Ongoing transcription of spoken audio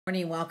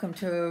Morning. Welcome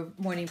to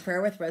morning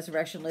prayer with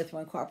Resurrection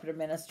Lutheran Cooperative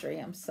Ministry.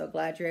 I'm so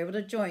glad you're able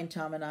to join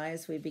Tom and I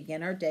as we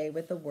begin our day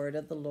with the word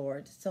of the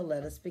Lord. So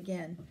let us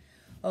begin.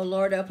 O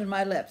Lord, open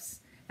my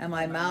lips, and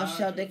my mouth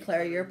shall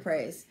declare your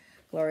praise.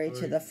 Glory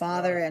to the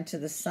Father, and to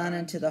the Son,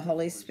 and to the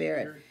Holy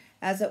Spirit,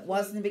 as it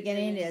was in the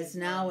beginning, is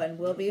now, and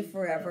will be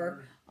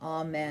forever.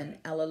 Amen.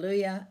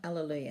 Alleluia,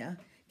 alleluia.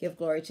 Give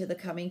glory to the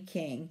coming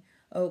King.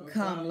 O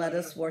come, let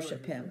us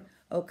worship him.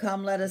 O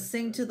come, let us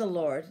sing to the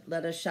Lord.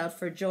 Let us shout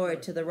for joy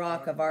to the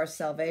rock of our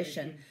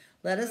salvation.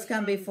 Let us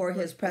come before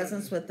his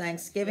presence with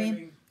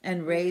thanksgiving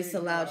and raise a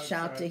loud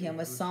shout to him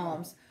with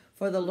psalms.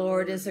 For the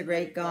Lord is a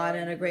great God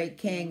and a great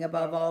King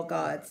above all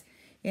gods.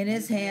 In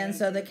his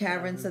hands are the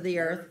caverns of the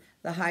earth.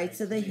 The heights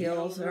of the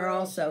hills are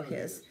also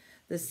his.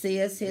 The sea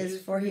is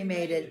his, for he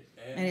made it,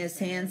 and his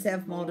hands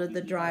have molded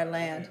the dry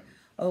land.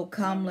 O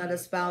come, let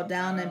us bow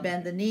down and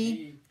bend the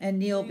knee and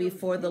kneel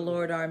before the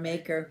Lord our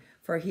Maker.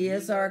 For he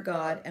is our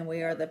God, and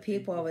we are the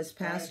people of his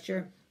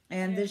pasture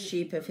and the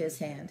sheep of his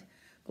hand.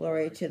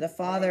 Glory to the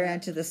Father,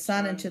 and to the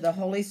Son, and to the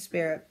Holy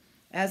Spirit,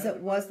 as it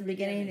was in the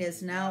beginning,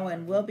 is now,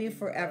 and will be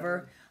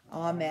forever.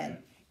 Amen.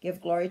 Give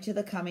glory to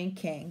the coming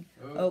King.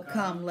 O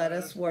come, let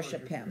us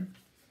worship him.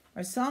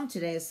 Our psalm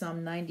today is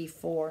Psalm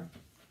 94.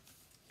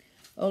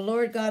 O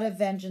Lord God of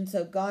vengeance,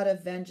 O God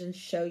of vengeance,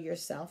 show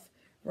yourself.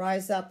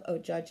 Rise up, O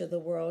judge of the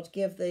world.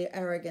 Give the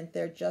arrogant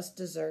their just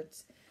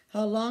deserts.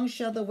 How long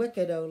shall the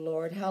wicked, O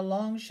Lord, how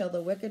long shall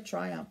the wicked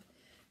triumph?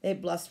 They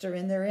bluster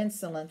in their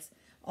insolence.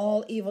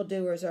 All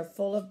evildoers are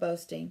full of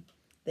boasting.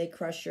 They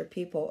crush your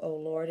people, O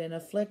Lord, and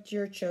afflict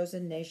your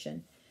chosen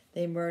nation.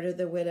 They murder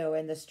the widow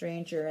and the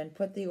stranger and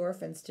put the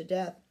orphans to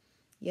death.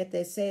 Yet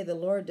they say the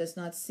Lord does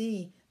not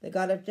see. The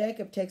God of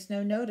Jacob takes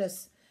no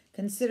notice.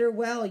 Consider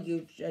well,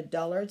 you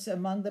dullards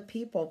among the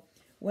people.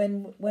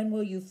 When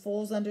will you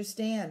fools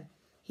understand?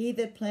 He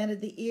that planted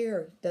the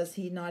ear, does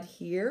he not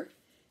hear?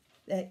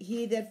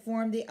 He that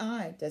formed the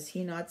eye, does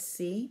he not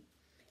see?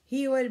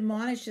 He who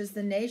admonishes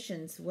the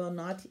nations,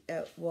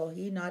 will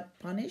he not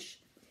punish?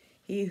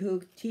 He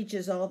who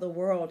teaches all the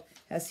world,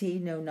 has he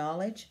no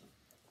knowledge?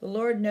 The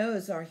Lord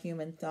knows our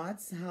human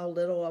thoughts, how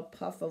little a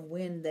puff of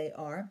wind they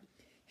are.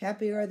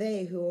 Happy are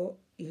they who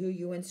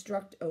you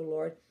instruct, O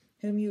Lord,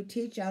 whom you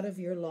teach out of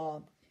your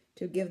law,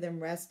 to give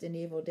them rest in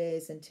evil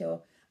days,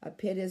 until a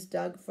pit is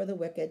dug for the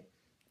wicked.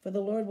 For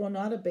the Lord will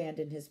not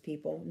abandon his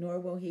people, nor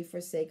will he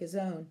forsake his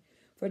own.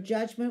 For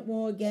judgment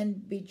will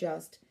again be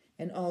just,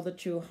 and all the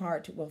true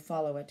heart will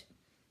follow it.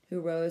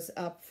 Who rose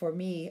up for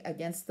me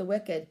against the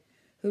wicked?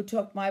 Who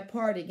took my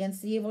part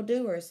against the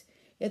evildoers?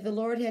 If the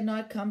Lord had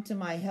not come to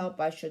my help,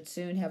 I should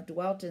soon have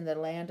dwelt in the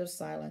land of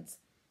silence.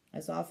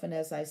 As often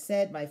as I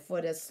said, my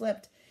foot has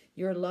slipped,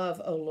 your love,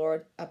 O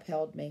Lord,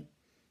 upheld me.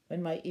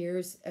 When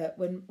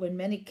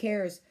many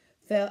cares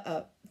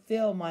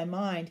fill my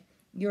mind,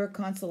 your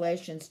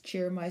consolations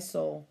cheer my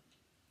soul.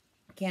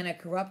 Can a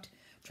corrupt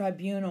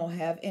tribunal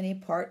have any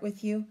part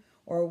with you,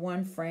 or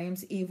one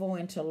frames evil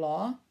into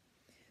law?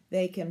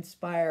 They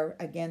conspire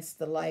against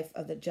the life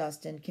of the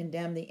just and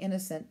condemn the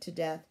innocent to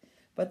death.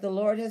 But the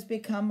Lord has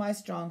become my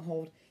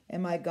stronghold,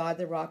 and my God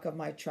the rock of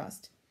my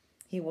trust.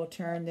 He will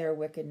turn their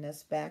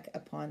wickedness back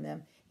upon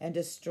them and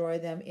destroy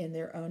them in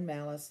their own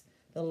malice.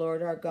 The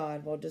Lord our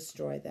God will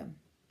destroy them.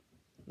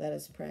 Let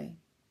us pray.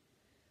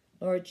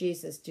 Lord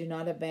Jesus, do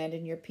not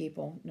abandon your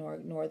people, nor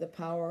ignore the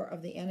power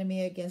of the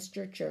enemy against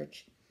your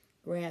church.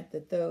 Grant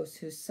that those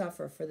who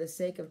suffer for the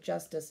sake of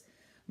justice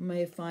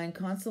may find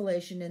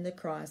consolation in the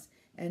cross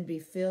and be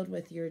filled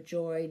with your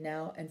joy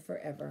now and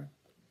forever.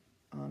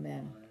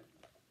 Amen.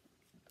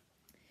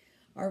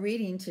 Our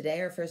reading today,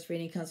 our first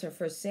reading comes from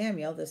 1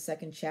 Samuel, the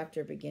second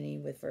chapter,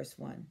 beginning with verse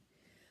 1.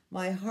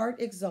 My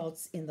heart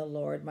exalts in the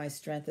Lord, my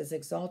strength is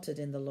exalted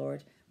in the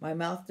Lord. My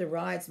mouth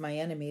derides my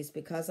enemies,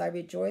 because I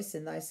rejoice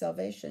in thy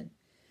salvation.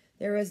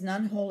 There is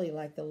none holy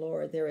like the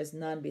Lord, there is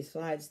none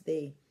besides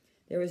thee.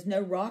 There is no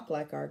rock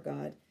like our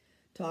God.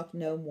 Talk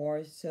no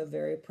more so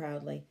very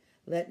proudly.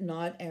 Let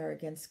not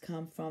arrogance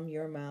come from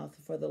your mouth,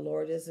 for the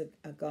Lord is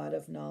a God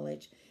of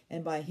knowledge,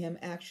 and by him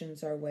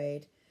actions are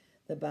weighed.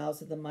 The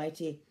bows of the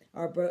mighty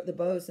the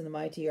bows of the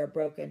mighty are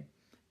broken,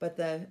 but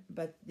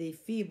the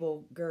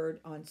feeble gird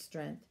on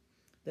strength.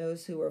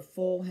 Those who are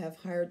full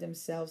have hired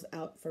themselves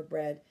out for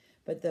bread,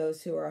 but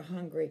those who are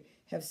hungry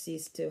have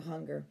ceased to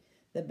hunger.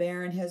 The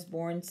barren has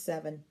borne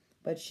 7,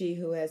 but she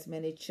who has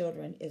many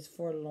children is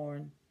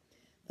forlorn.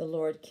 The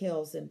Lord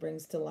kills and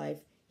brings to life.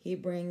 He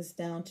brings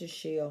down to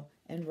Sheol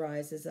and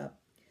rises up.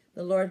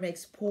 The Lord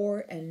makes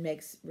poor and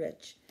makes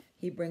rich.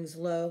 He brings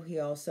low, he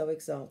also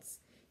exalts.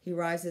 He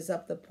rises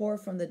up the poor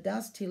from the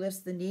dust. He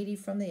lifts the needy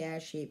from the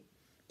ash heap,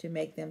 to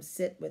make them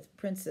sit with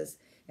princes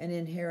and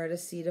inherit a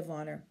seat of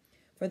honor.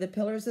 For the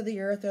pillars of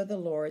the earth are the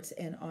Lord's,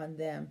 and on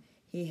them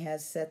he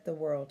has set the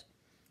world.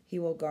 He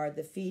will guard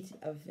the feet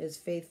of his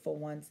faithful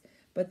ones,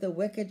 but the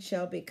wicked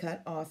shall be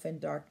cut off in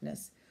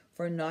darkness.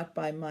 For not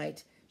by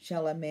might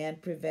shall a man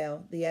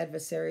prevail. The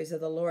adversaries of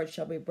the Lord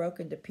shall be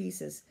broken to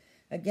pieces.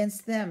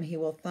 Against them he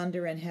will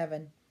thunder in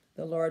heaven.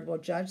 The Lord will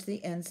judge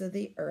the ends of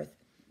the earth.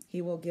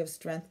 He will give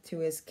strength to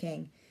his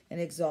king and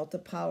exalt the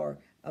power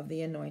of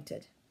the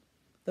anointed.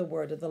 The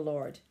word of the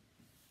Lord.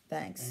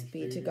 Thanks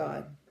be to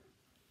God.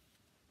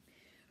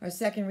 Our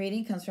second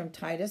reading comes from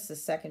Titus, the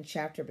second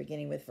chapter,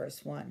 beginning with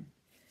verse 1.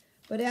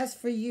 But as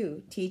for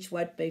you, teach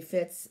what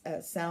befits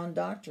sound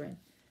doctrine.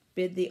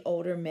 Bid the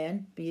older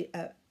men be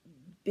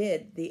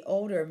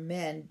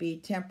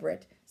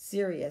temperate,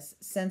 serious,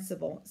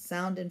 sensible,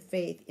 sound in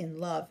faith, in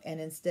love, and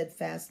in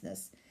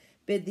steadfastness.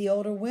 Bid the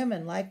older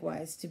women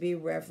likewise to be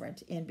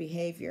reverent in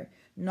behavior,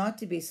 not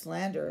to be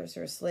slanderers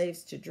or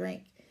slaves to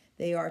drink.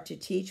 They are to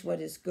teach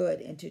what is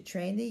good, and to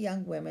train the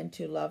young women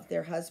to love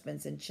their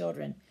husbands and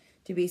children,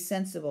 to be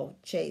sensible,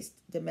 chaste,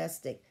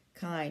 domestic,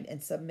 kind,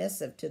 and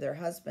submissive to their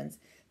husbands,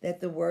 that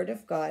the word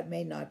of God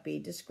may not be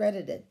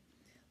discredited.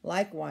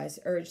 Likewise,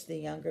 urge the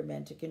younger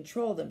men to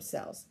control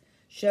themselves.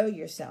 Show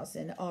yourselves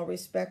in all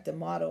respect a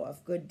model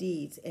of good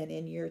deeds, and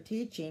in your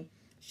teaching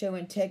show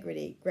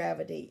integrity,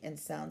 gravity, and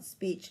sound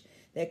speech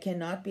that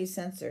cannot be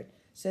censored,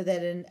 so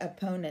that an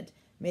opponent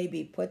may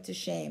be put to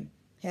shame,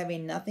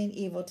 having nothing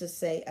evil to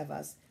say of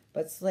us,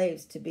 but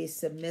slaves to be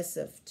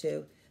submissive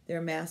to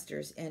their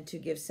masters, and to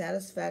give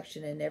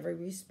satisfaction in every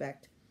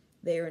respect.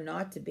 They are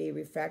not to be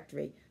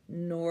refractory,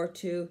 nor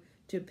to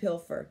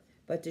pilfer,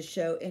 but to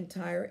show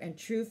entire and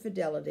true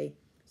fidelity,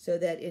 so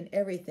that in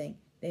everything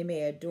they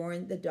may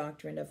adorn the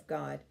doctrine of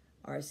God,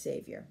 our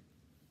Savior.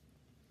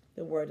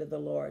 The word of the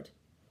Lord.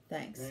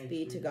 Thanks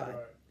be to God.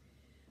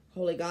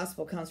 Holy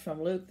Gospel comes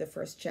from Luke, the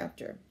first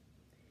chapter.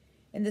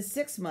 In the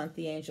 6th month,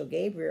 the angel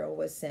Gabriel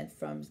was sent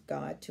from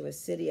God to a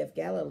city of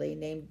Galilee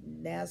named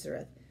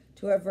Nazareth,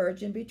 to a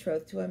virgin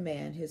betrothed to a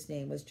man whose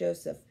name was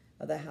Joseph,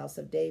 of the house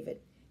of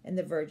David, and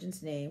the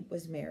virgin's name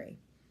was Mary.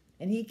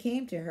 And he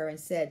came to her and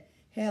said,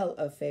 Hail,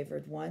 O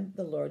favored one,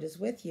 the Lord is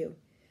with you.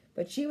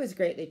 But she was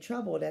greatly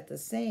troubled at the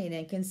saying,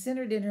 and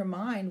considered in her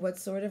mind what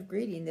sort of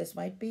greeting this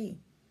might be.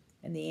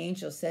 And the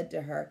angel said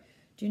to her,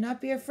 Do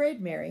not be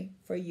afraid, Mary,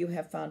 for you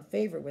have found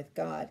favor with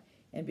God.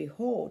 And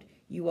behold,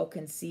 you will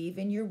conceive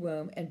in your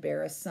womb and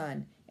bear a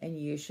son, and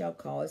you shall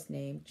call his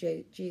name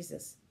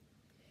Jesus.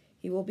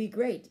 He will be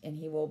great, and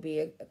he will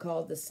be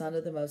called the Son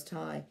of the Most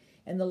High.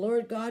 And the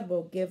Lord God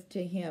will give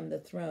to him the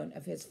throne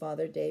of his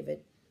father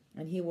David,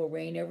 and he will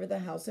reign over the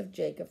house of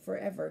Jacob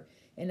forever,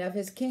 and of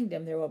his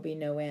kingdom there will be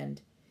no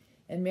end.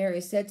 And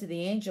Mary said to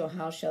the angel,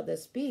 How shall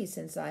this be,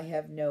 since I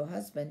have no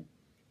husband?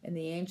 And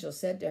the angel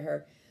said to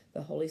her,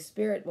 The Holy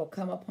Spirit will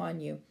come upon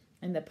you,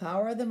 and the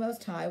power of the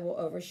Most High will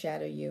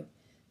overshadow you.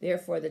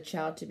 Therefore the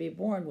child to be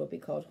born will be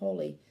called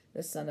Holy,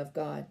 the Son of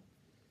God.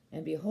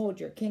 And behold,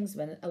 your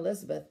kinswoman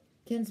Elizabeth,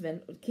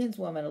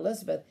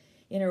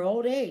 in her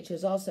old age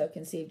has also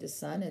conceived a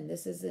son, and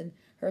this is in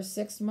her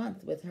 6th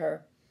month with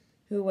her,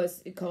 who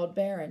was called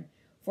barren.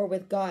 For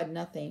with God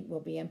nothing will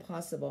be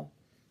impossible.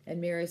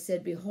 And Mary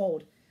said,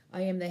 Behold,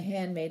 I am the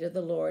handmaid of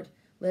the Lord.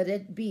 Let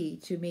it be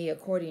to me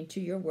according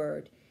to your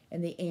word.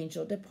 And the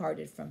angel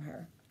departed from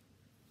her.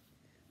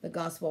 The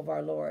Gospel of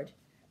our Lord.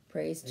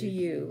 Praise to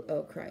you,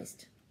 O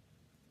Christ.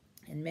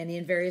 In many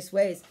and various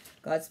ways,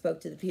 God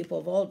spoke to the people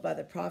of old by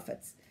the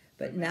prophets.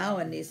 But now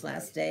in these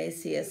last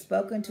days, he has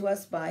spoken to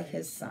us by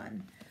his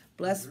Son.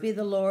 Blessed be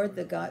the Lord,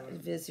 the God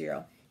of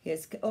Israel.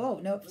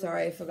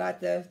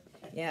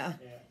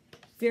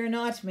 Fear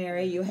not,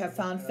 Mary, you have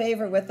found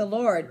favor with the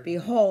Lord.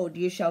 Behold,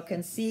 you shall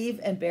conceive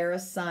and bear a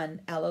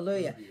son.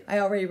 Alleluia. I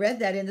already read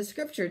that in the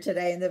scripture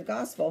today in the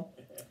gospel.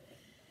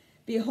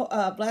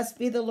 Blessed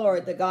be the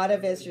Lord, the God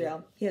of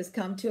Israel. He has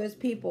come to his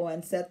people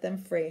and set them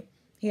free.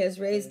 He has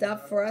raised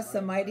up for us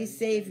a mighty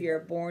Savior,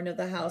 born of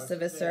the house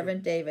of his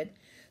servant David.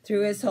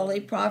 Through his holy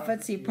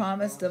prophets he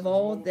promised of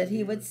old that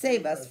he would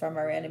save us from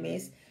our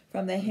enemies,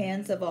 from the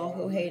hands of all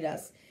who hate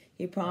us.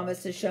 He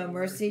promised to show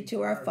mercy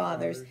to our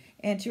fathers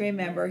and to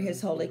remember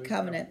his holy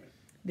covenant.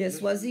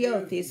 This was the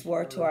oath he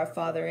swore to our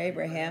father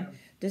Abraham,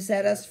 to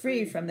set us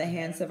free from the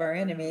hands of our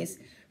enemies,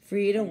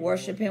 free to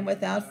worship him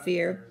without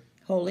fear,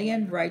 holy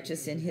and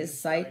righteous in his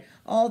sight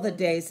all the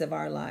days of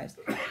our lives.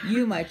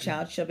 You, my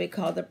child, shall be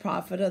called the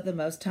prophet of the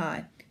Most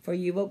High, for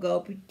you will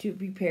go to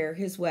prepare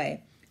his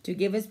way, to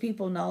give his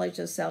people knowledge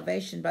of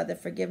salvation by the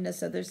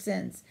forgiveness of their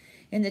sins.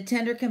 In the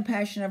tender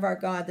compassion of our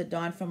God, the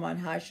dawn from on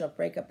high shall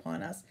break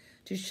upon us,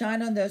 to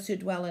shine on those who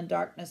dwell in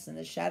darkness and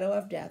the shadow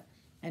of death,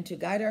 and to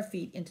guide our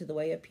feet into the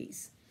way of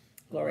peace.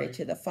 Glory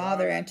to the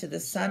Father, and to the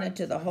Son, and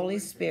to the Holy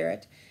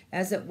Spirit,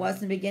 as it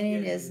was in the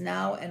beginning, is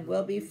now, and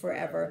will be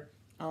forever.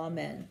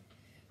 Amen.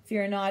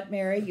 Fear not,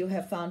 Mary, you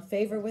have found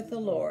favor with the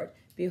Lord.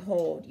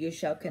 Behold, you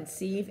shall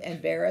conceive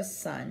and bear a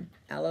son.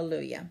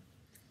 Alleluia.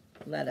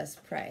 Let us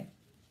pray.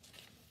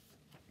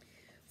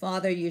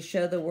 Father, you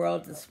show the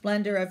world the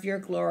splendor of your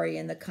glory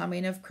in the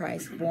coming of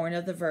Christ, born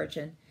of the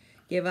Virgin.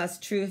 Give us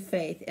true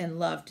faith and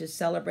love to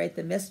celebrate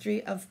the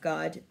mystery of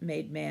God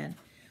made man.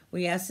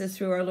 We ask this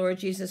through our Lord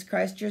Jesus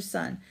Christ, your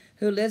Son,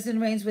 who lives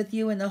and reigns with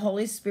you in the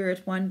Holy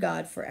Spirit, one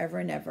God, forever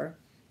and ever.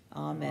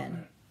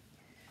 Amen.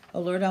 O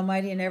Lord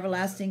Almighty and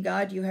everlasting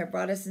God, you have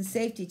brought us in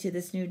safety to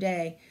this new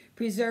day.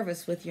 Preserve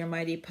us with your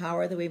mighty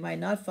power, that we might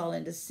not fall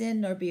into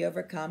sin nor be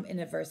overcome in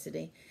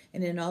adversity.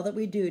 And in all that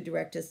we do,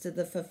 direct us to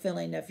the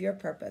fulfilling of your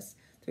purpose.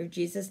 Through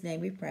Jesus'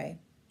 name we pray.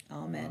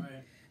 Amen.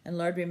 Amen. And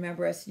Lord,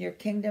 remember us in your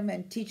kingdom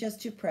and teach us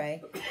to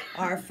pray.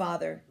 Our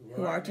Father,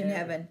 who art in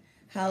heaven,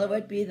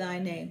 hallowed be thy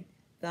name.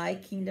 Thy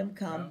kingdom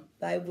come,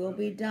 thy will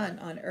be done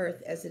on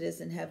earth as it is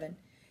in heaven.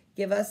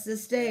 Give us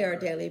this day our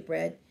daily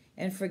bread,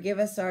 and forgive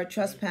us our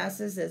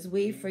trespasses as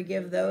we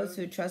forgive those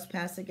who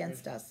trespass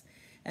against us.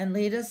 And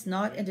lead us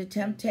not into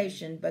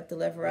temptation, but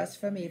deliver us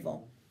from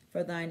evil.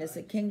 For thine is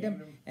the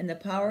kingdom, and the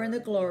power, and the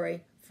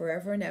glory,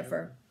 forever and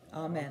ever.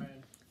 Amen.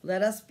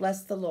 Let us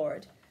bless the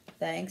Lord.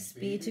 Thanks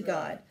be to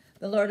God.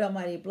 The Lord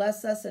Almighty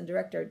bless us and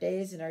direct our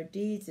days and our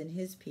deeds in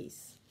his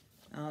peace.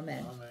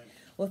 Amen.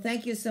 Well,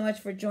 thank you so much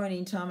for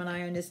joining Tom and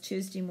I on this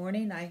Tuesday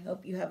morning. I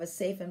hope you have a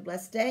safe and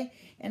blessed day,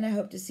 and I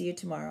hope to see you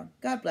tomorrow.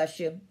 God bless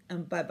you,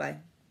 and bye-bye.